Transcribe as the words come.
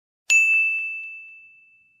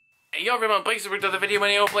Yo everyone, Blakester with another video. My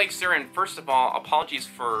name is AyoBlakester, and first of all, apologies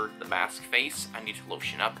for the mask face. I need to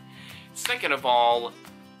lotion up. Second of all,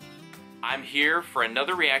 I'm here for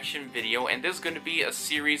another reaction video, and this is going to be a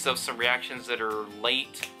series of some reactions that are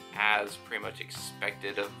late, as pretty much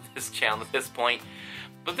expected of this channel at this point.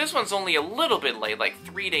 But this one's only a little bit late, like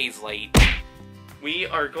 3 days late. We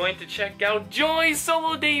are going to check out Joy's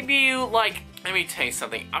solo debut. Like, let me tell you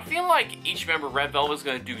something. I feel like each member of Red Velvet is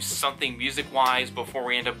going to do something music-wise before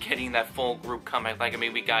we end up getting that full group comeback. Like, I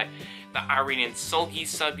mean, we got the Irene and Sulgi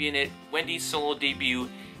subunit, Wendy's solo debut,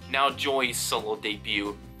 now Joy's solo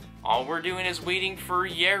debut. All we're doing is waiting for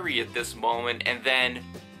Yeri at this moment, and then,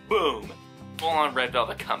 boom, full-on Red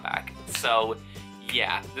Velvet comeback. So,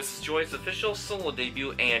 yeah, this is Joy's official solo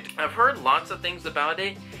debut, and I've heard lots of things about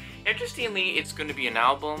it. Interestingly, it's going to be an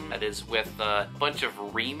album that is with a bunch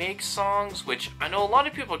of remake songs, which I know a lot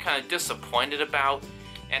of people are kind of disappointed about,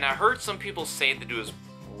 and I heard some people say that it was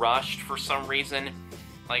rushed for some reason.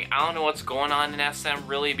 Like, I don't know what's going on in SM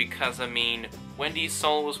really, because I mean, Wendy's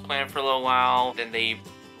solo was planned for a little while, then they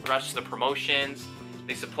rushed the promotions,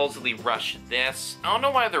 they supposedly rushed this. I don't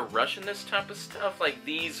know why they're rushing this type of stuff, like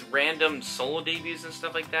these random solo debuts and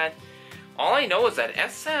stuff like that. All I know is that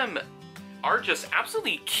SM are just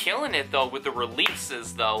absolutely killing it though with the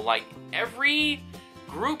releases though. Like every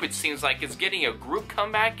group it seems like is getting a group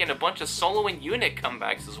comeback and a bunch of solo and unit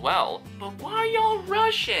comebacks as well. But why are y'all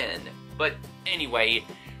rushing? But anyway,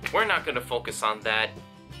 we're not going to focus on that.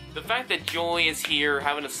 The fact that Joy is here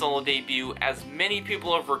having a solo debut, as many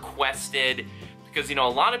people have requested, because you know a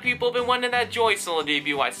lot of people have been wanting that Joy solo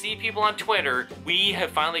debut. I see people on Twitter. We have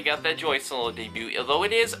finally got that Joy solo debut. Although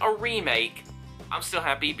it is a remake, I'm still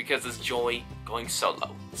happy because it's Joy going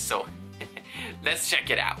solo. So, let's check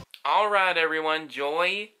it out. Alright everyone,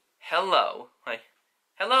 Joy, hello. Like,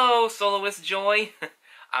 hello, soloist Joy.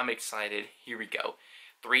 I'm excited. Here we go.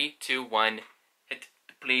 3, 2, 1, hit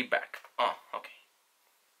playback. Oh, okay.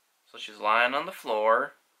 So she's lying on the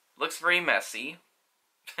floor. Looks very messy.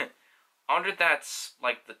 I wonder if that's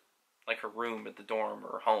like her room at the dorm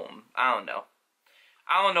or home. I don't know.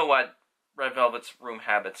 I don't know what Red Velvet's room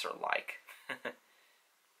habits are like.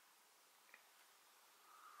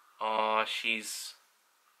 Oh, she's...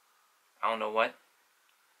 I don't know what.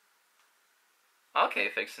 Okay,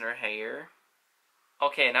 fixing her hair.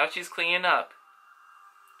 Okay, now she's cleaning up.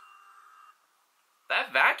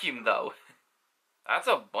 That vacuum, though. That's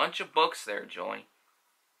a bunch of books there, Joy.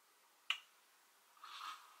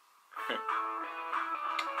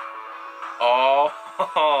 Oh.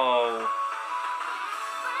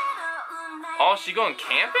 Oh, she going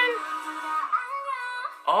camping?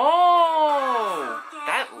 Oh,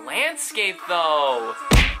 that landscape though.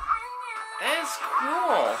 That is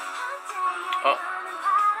cool.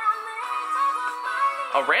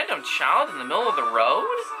 A random child in the middle of the road?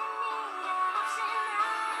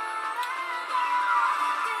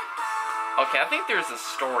 Okay, I think there's a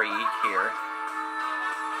story here.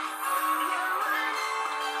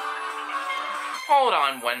 Hold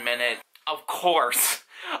on 1 minute. Of course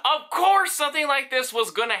something like this was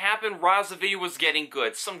gonna happen. Razavi was getting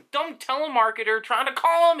good. Some dumb telemarketer trying to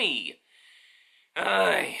call me.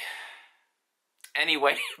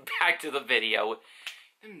 Anyway, back to the video.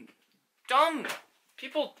 Dumb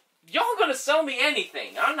people, y'all gonna sell me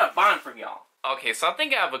anything. I'm not buying from y'all. Okay, so I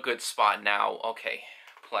think I have a good spot now. Okay,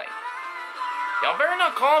 play. Y'all better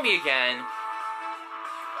not call me again.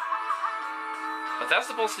 Was that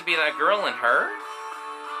supposed to be that girl and her?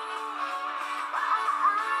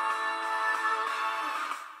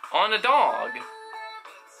 On a dog.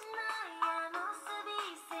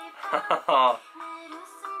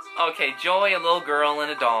 Okay, Joy, a little girl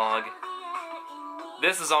and a dog.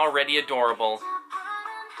 This is already adorable.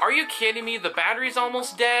 Are you kidding me? The battery's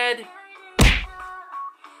almost dead?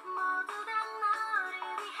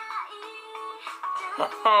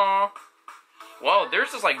 Whoa,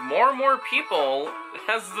 there's just like more and more people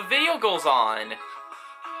as the video goes on.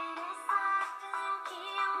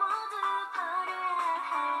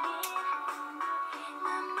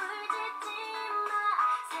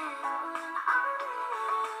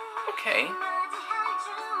 Okay.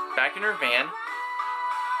 Back in her van.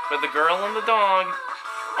 With the girl and the dog.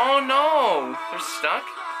 Oh no! They're stuck?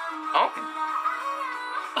 Oh.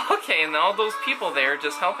 Okay, and all those people there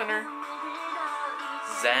just helping her.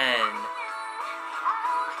 Zen.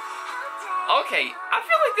 Okay, I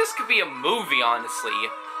feel like this could be a movie, honestly.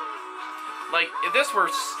 Like, if this were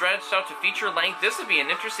stretched out to feature length, this would be an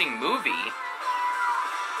interesting movie.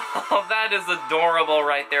 Oh, that is adorable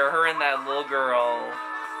right there. Her and that little girl.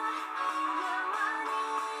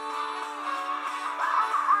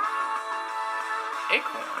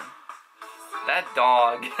 Acorn. That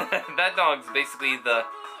dog, that dog's basically the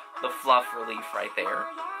fluff relief right there.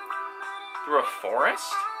 Through a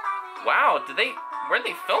forest? Wow, where'd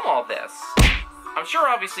they film all this? I'm sure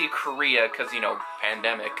obviously Korea, cause you know,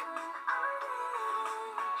 pandemic.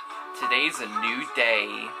 Today's a new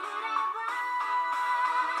day.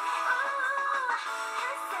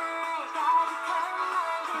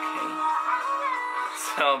 Okay.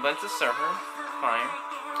 So, a bunch of surfers, fine.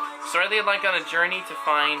 So are they like on a journey to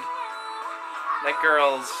find that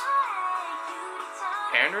girl's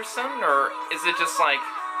parent or something? Or is it just like,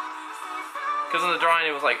 because in the drawing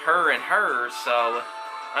it was like her and her, so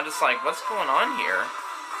I'm just like, what's going on here?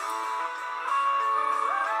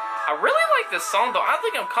 I really like this song though. I don't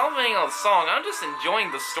think I'm commenting on the song, I'm just enjoying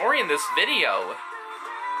the story in this video.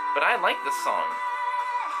 But I like this song.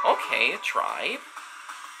 Okay, a tribe.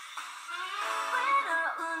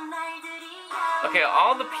 Okay,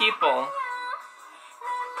 all the people.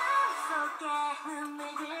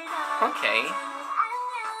 Okay.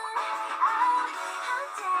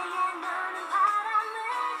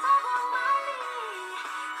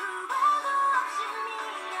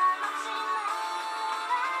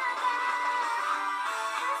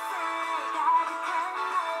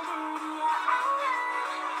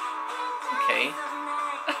 Okay.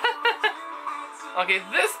 Okay,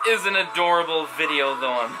 this is an adorable video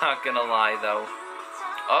though, I'm not gonna lie though.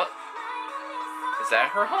 Oh. Is that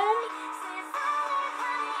her home?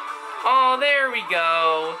 Oh, there we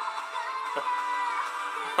go.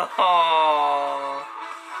 Oh.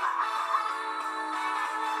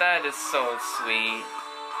 That is so sweet.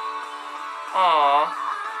 Aw.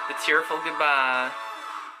 The tearful goodbye.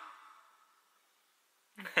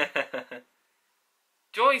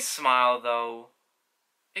 Joy's smile, though,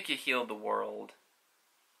 it could heal the world.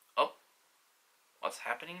 Oh, what's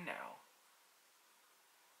happening now?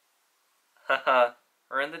 Haha,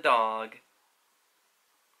 her and the dog.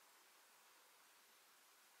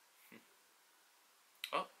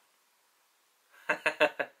 Oh.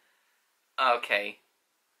 Okay.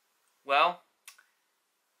 Well,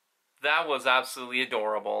 that was absolutely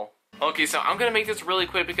adorable. Okay, so I'm gonna make this really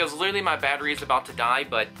quick because literally my battery is about to die,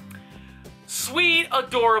 but sweet,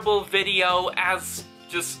 adorable video as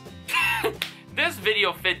just... This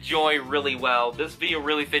video fit Joy really well. This video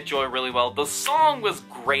really fit Joy really well. The song was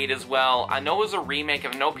great as well. I know it was a remake.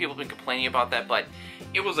 I know people have been complaining about that, but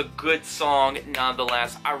it was a good song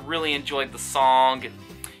nonetheless. I really enjoyed the song.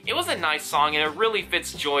 It was a nice song, and it really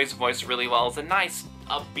fits Joy's voice really well. It's a nice,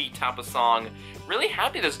 upbeat type of song. Really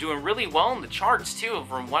happy that's doing really well in the charts, too.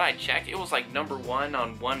 From what I checked, it was like #1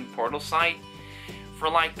 on one portal site. For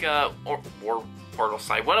like, or portal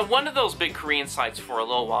site, one of those big Korean sites for a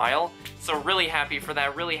little while. So really happy for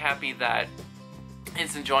that, really happy that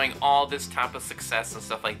it's enjoying all this type of success and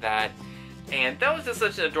stuff like that. And that was just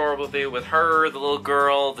such an adorable video with her, the little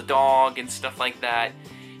girl, the dog, and stuff like that.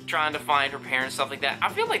 Trying to find her parents, stuff like that. I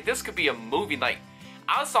feel like this could be a movie. Like,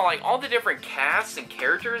 I saw like all the different casts and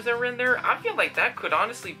characters that were in there. I feel like that could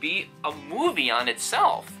honestly be a movie on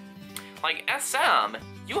itself. Like, SM,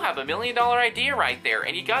 you have $1 million idea right there,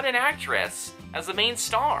 and you got an actress as the main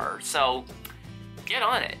star, so get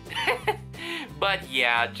on it. But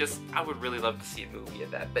yeah, just, I would really love to see a movie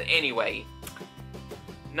of that. But anyway,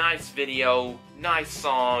 nice video, nice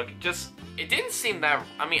song, just, it didn't seem that,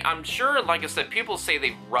 I mean, I'm sure, like I said, people say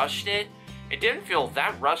they rushed it. It didn't feel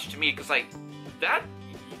that rushed to me, because like, that,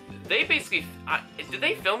 they basically, did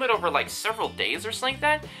they film it over like several days or something like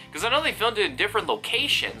that? Because I know they filmed it in different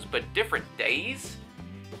locations, but different days?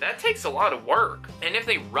 That takes a lot of work. And if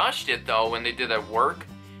they rushed it though, when they did that work,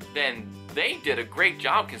 then they did a great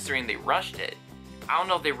job considering they rushed it. I don't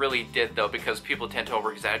know if they really did though, because people tend to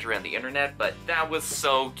over-exaggerate on the internet, but that was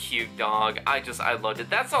so cute, dog. I loved it.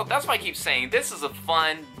 That's all. That's why I keep saying this is a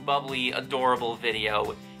fun, bubbly, adorable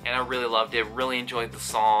video, and I really loved it. Really enjoyed the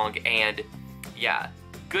song, and yeah,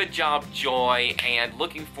 good job, Joy, and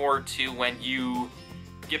looking forward to when you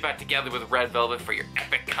get back together with Red Velvet for your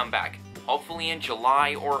epic comeback. Hopefully in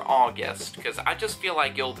July or August, because I just feel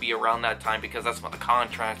like it'll be around that time because that's when the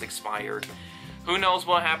contract expired. Who knows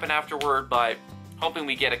what will happen afterward, but hoping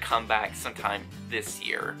we get a comeback sometime this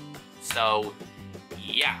year. So,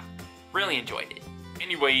 yeah, really enjoyed it.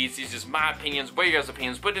 Anyways, these are just my opinions. What are your guys'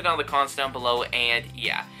 opinions? Put it down in the comments down below, and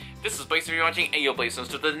yeah. This is Blazer, you're watching AyoBlakester,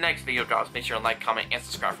 so the next video drops, make sure to like, comment, and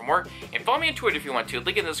subscribe for more. And follow me on Twitter if you want to,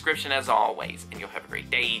 link in the description as always. And you'll have a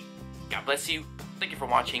great day. God bless you. Thank you for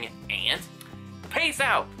watching, and peace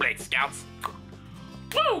out, Blade Scouts.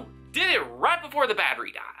 Woo! Did it right before the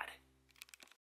battery died.